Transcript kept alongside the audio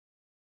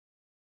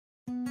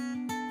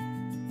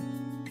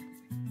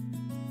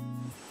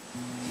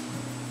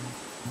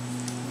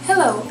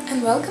Hello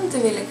and welcome to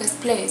Willika's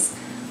Place.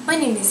 My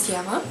name is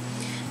Yeva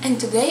and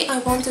today I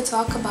want to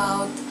talk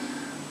about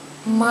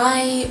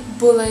my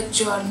bullet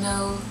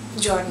journal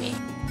journey.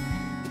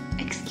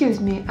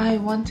 Excuse me, I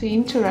want to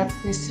interrupt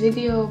this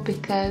video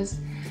because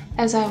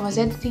as I was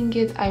editing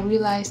it I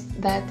realized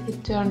that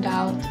it turned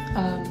out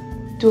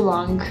too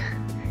long.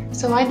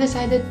 So I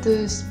decided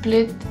to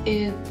split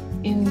it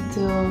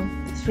into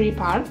 3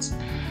 parts.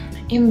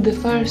 In the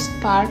first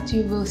part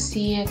you will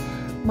see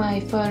my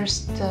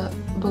first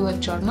bullet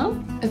journal.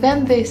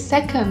 Then the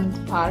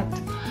second part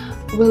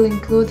will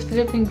include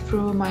flipping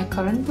through my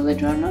current bullet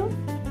journal.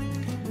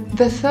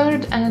 The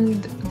third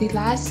and the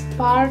last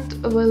part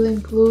will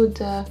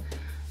include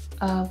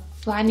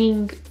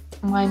planning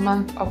my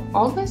month of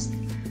August.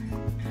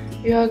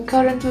 You are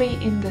currently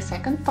in the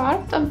second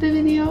part of the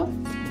video.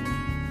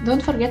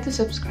 Don't forget to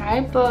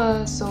subscribe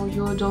so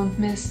you don't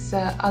miss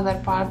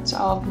other parts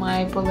of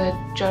my bullet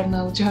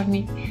journal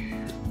journey.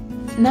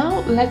 Now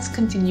let's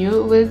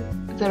continue with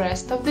the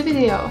rest of the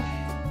video.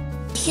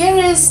 Here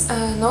is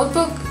a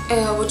notebook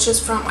which is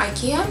from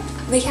IKEA.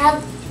 They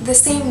have the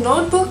same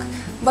notebook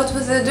but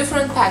with a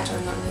different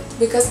pattern on it,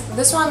 because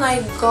this one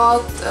I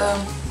got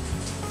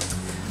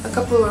a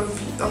couple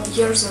of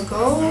years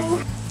ago.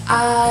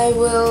 I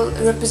will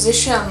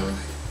reposition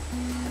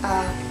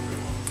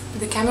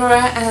the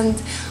camera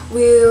and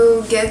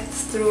we'll get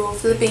through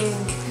flipping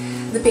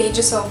the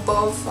pages of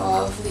both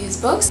of these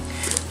books.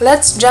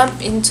 Let's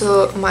jump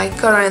into my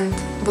current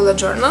bullet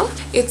journal.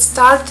 It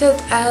started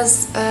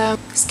as a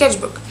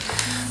sketchbook,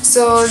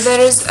 so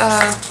there is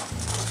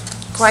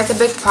quite a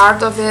big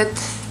part of it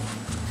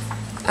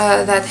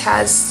that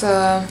has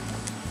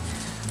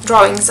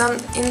drawings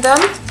in them,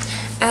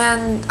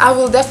 and I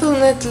will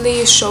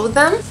definitely show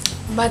them,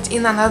 but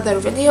in another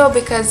video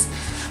because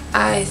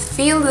I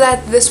feel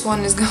that this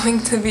one is going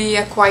to be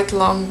a quite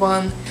long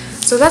one.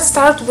 So let's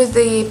start with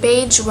the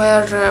page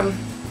where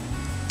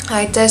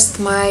I test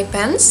my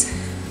pens.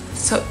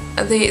 So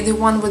the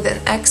one with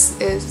an X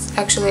is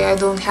actually, I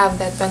don't have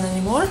that pen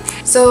anymore.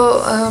 So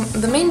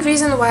the main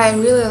reason why I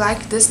really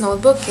like this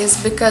notebook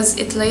is because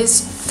it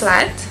lays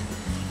flat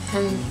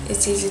and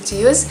it's easy to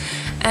use,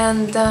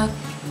 and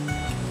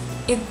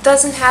it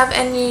doesn't have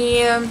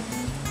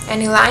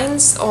any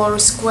lines or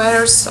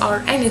squares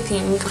or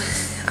anything.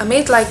 I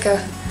made like a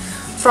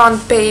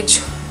front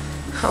page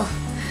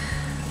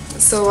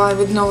so I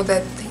would know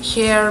that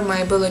here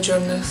my bullet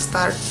journal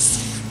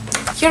starts.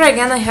 Here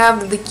again I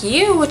have the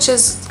key, which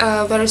is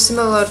very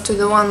similar to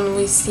the one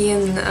we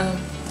seen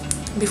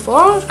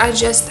before. I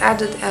just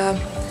added a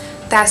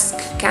task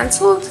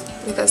cancelled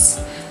because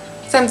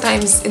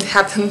sometimes it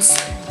happens.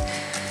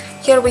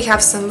 Here we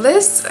have some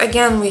lists.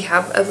 Again we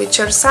have a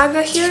Witcher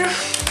saga here,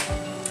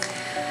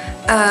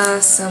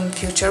 some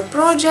future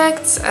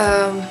projects,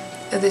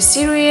 the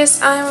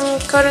series I'm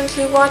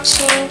currently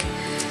watching,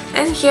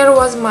 and here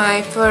was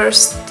my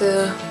first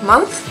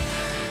month,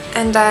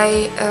 and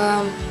I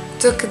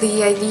took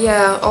the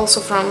idea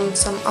also from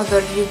some other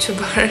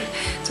YouTuber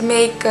to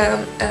make a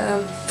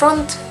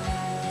front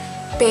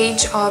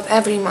page of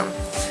every month.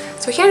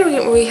 So here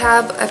we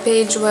have a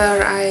page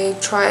where I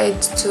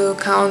tried to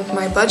count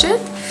my budget,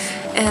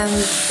 and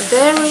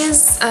there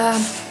is a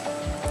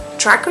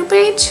tracker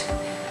page,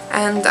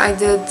 and I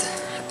did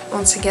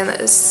once again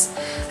a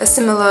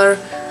similar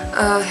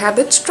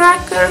habit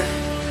tracker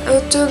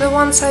to the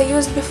ones I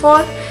used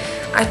before.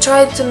 I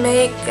tried to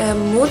make a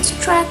mood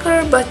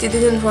tracker, but it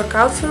didn't work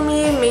out for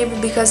me, maybe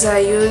because I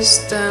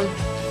used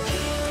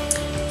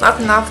not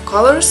enough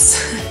colors.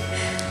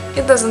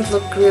 It doesn't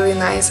look really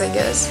nice, I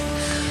guess.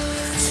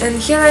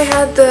 And here I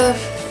had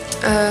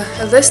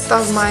a list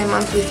of my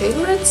monthly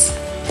favorites,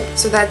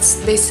 so that's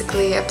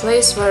basically a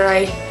place where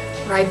I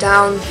write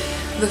down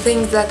the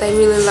things that I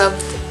really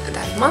loved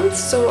that month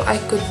so I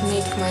could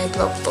make my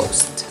blog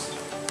post.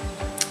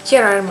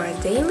 Here are my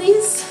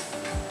dailies,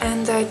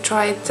 and I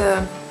tried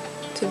to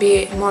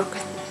be more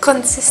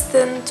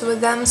consistent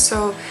with them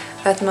so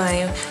that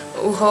my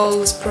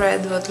whole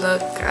spread would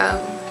look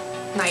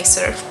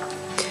nicer.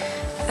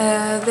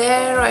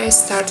 There I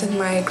started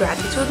my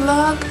gratitude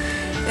log,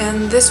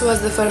 and this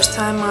was the first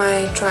time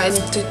I tried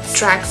to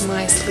track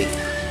my sleep.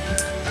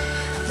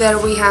 There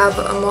we have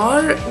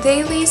more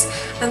dailies,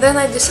 and then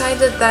I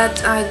decided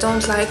that I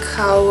don't like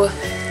how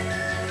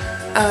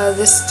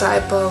this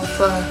type of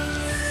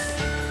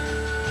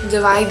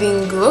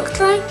dividing looked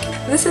like.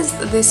 This is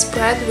the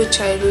spread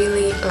which I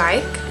really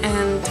like,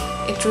 and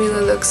it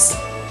really looks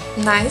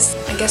nice.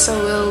 I guess I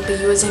will be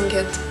using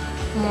it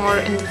more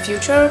in the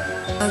future.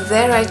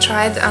 There I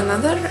tried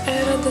another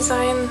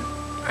design.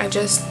 I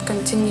just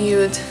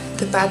continued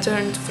the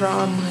pattern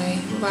from my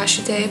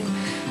washi tape,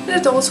 and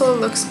it also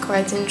looks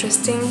quite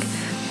interesting.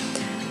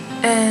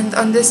 And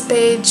on this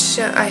page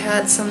I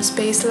had some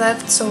space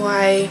left, so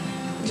I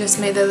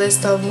just made a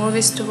list of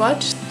movies to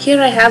watch.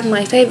 Here I have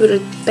my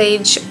favorite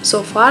page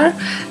so far.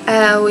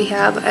 We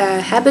have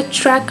a habit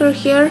tracker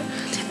here.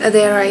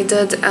 There I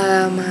did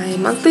my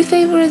monthly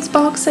favorites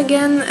box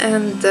again,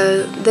 and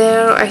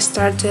there I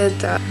started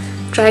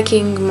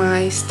tracking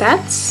my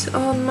stats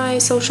on my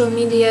social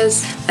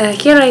medias.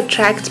 Here I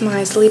tracked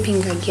my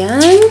sleeping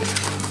again,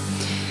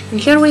 and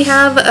here we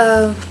have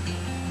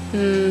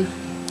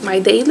my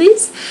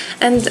dailies,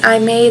 and I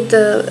made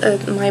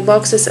my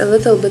boxes a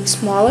little bit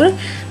smaller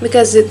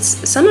because it's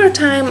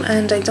summertime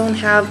and I don't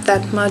have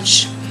that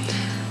much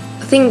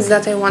things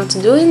that I want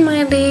to do in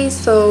my day,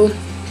 so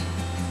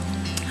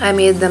I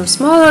made them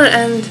smaller,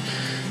 and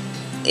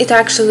it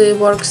actually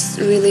works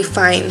really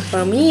fine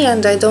for me,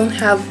 and I don't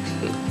have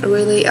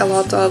really a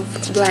lot of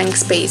blank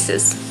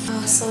spaces.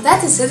 So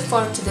that is it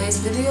for today's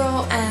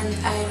video, and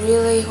I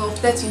really hope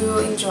that you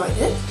enjoyed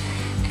it.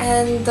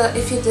 And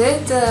if you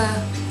did,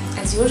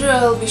 as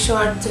usual, be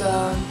sure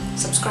to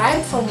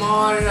subscribe for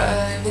more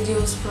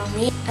videos from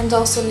me, and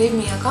also leave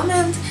me a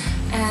comment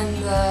and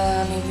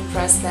maybe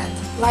press that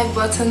like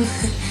button.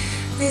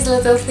 These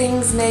little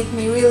things make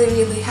me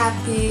really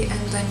happy,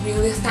 and I'm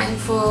really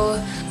thankful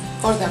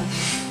for them.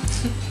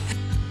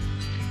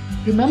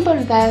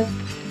 Remember that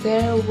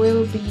there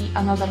will be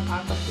another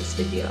part of this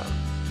video,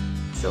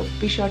 so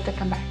be sure to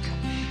come back.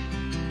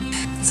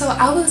 So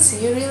I will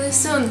see you really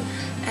soon,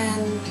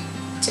 and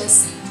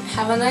just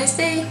have a nice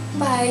day.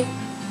 Bye!